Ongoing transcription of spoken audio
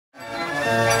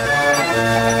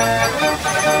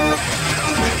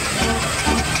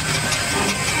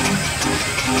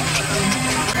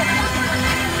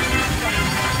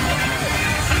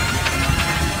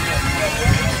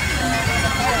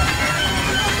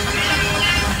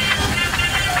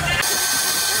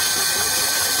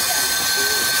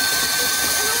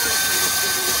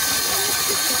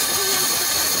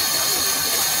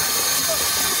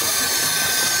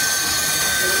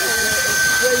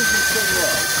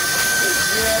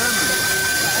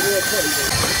Just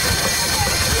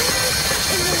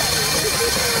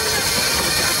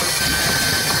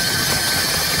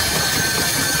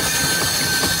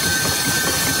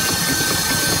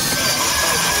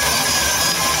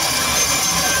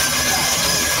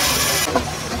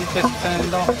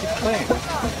turned off the clip.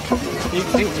 You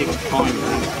think you can find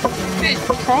that?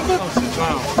 Probably as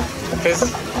well. Because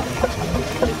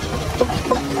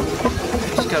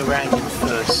just go round it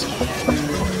first.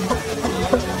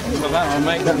 Well, that'll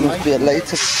make that must be a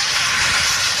later.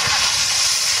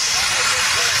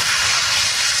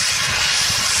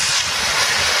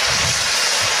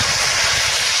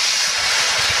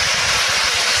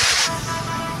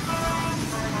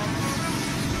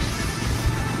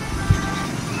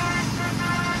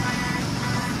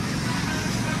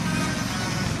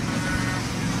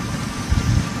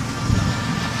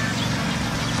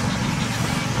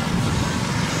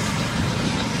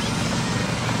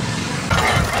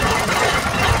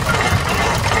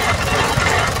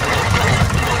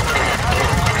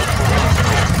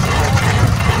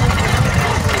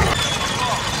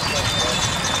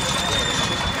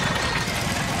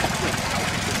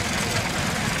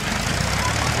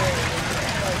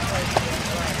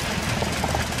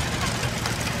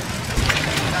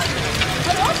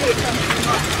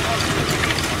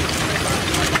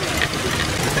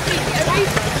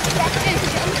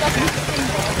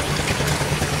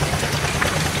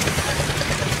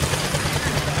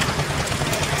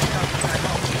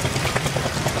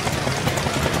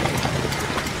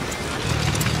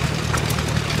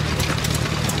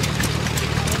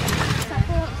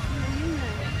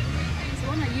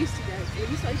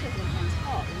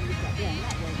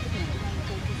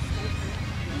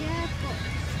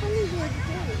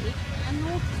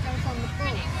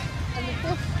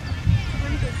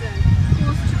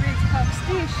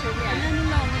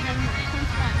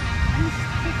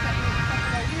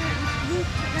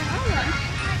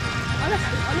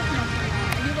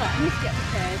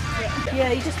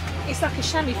 Yeah, you just, it's like a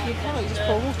chamois for your car, you just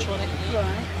pour water on it.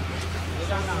 Right.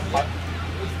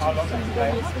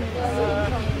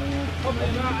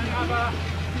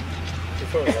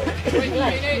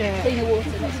 Yeah. Cleaner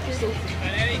water,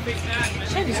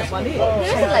 Chamois not one here. There is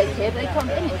a lake here, but they can't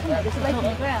get in it, can they? There's a lake on the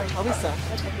ground. Oh, is there?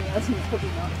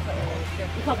 Probably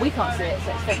not. We can't see it,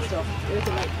 so it's fenced off. There is a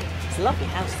lake here. It's a lovely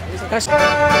house though, isn't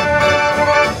it?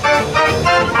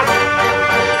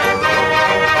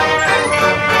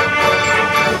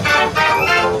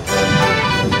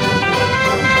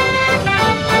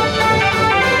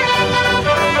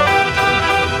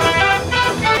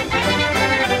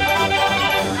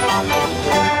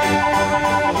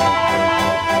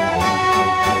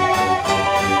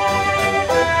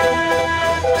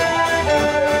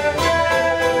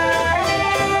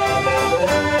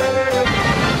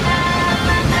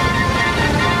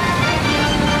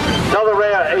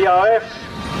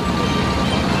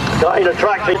 Got an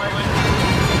attractive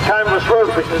canvas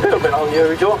roof, which is a little bit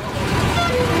unusual.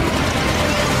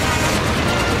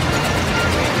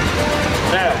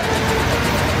 Now,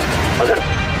 I don't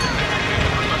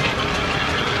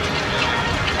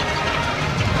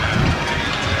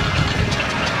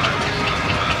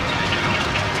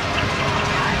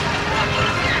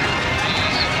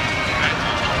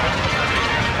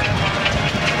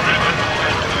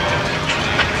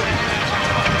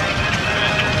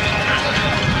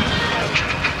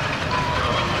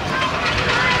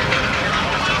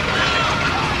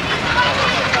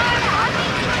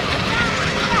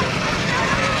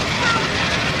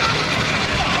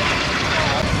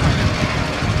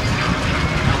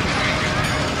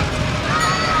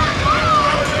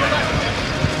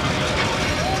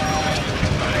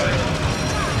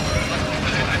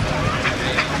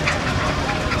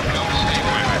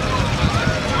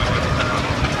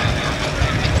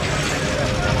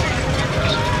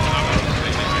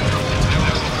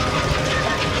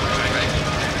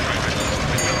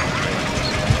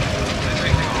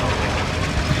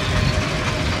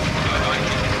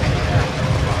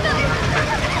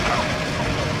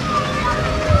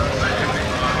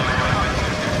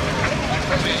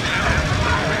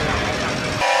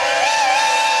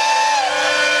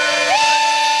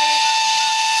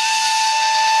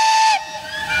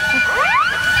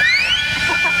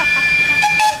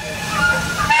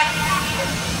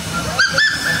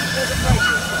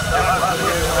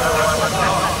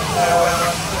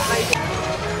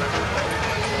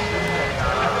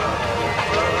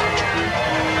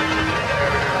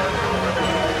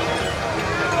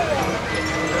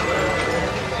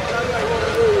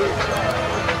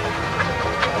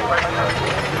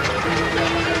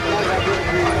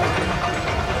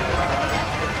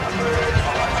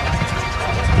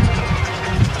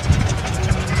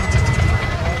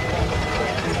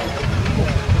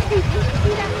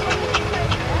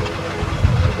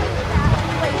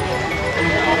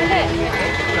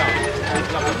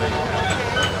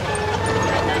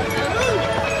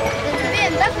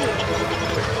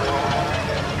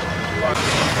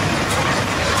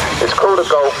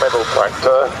medal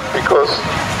tractor because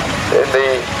in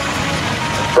the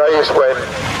days when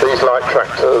these light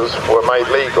tractors were made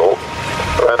legal,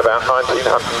 around about 1905,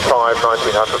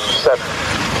 1907,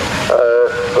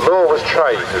 the law was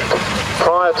changed.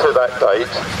 Prior to that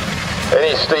date,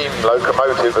 any steam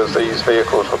locomotive, as these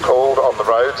vehicles were called, on the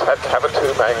roads had to have a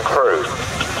two-man crew.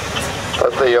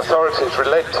 But the authorities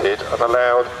relented and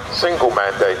allowed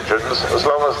single-manned engines as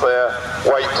long as their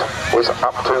weight was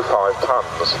up to 5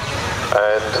 tons.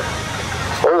 And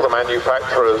all the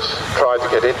manufacturers tried to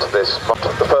get into this.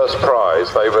 The first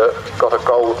prize, they got a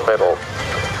gold medal.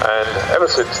 And ever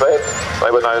since then,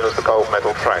 they were known as the gold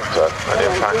medal tractor. And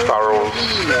in fact, Burrells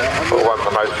were one of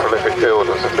the most prolific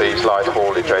builders of these light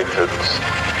haulage engines.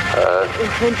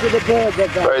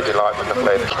 Very delighted with the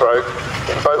blend stroke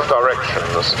in both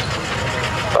directions.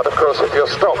 But of course, if you're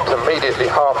stopped immediately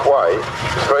halfway,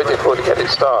 it's very difficult to get it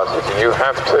started, and you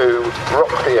have to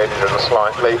rock the engine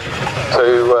slightly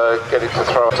to get it to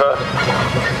throttle.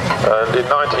 And in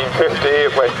 1950,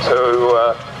 it went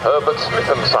to Herbert Smith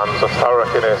and Sons of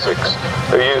Thurrock in Essex,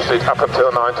 who used it up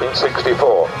until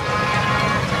 1964.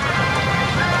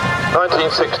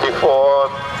 1964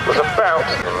 was about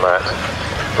that.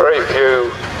 Very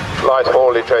few light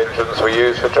haulage engines were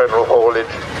used for general haulage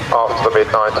after the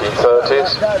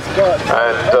mid-1930s,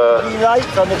 and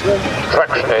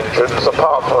traction engines,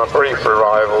 apart from a brief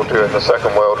revival during the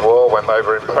Second World War when they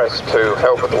were impressed to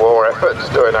help with the war efforts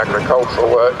doing agricultural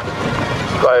work,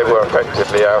 they were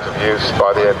effectively out of use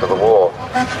by the end of the war.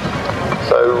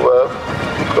 So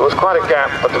there was quite a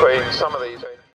gap between some of these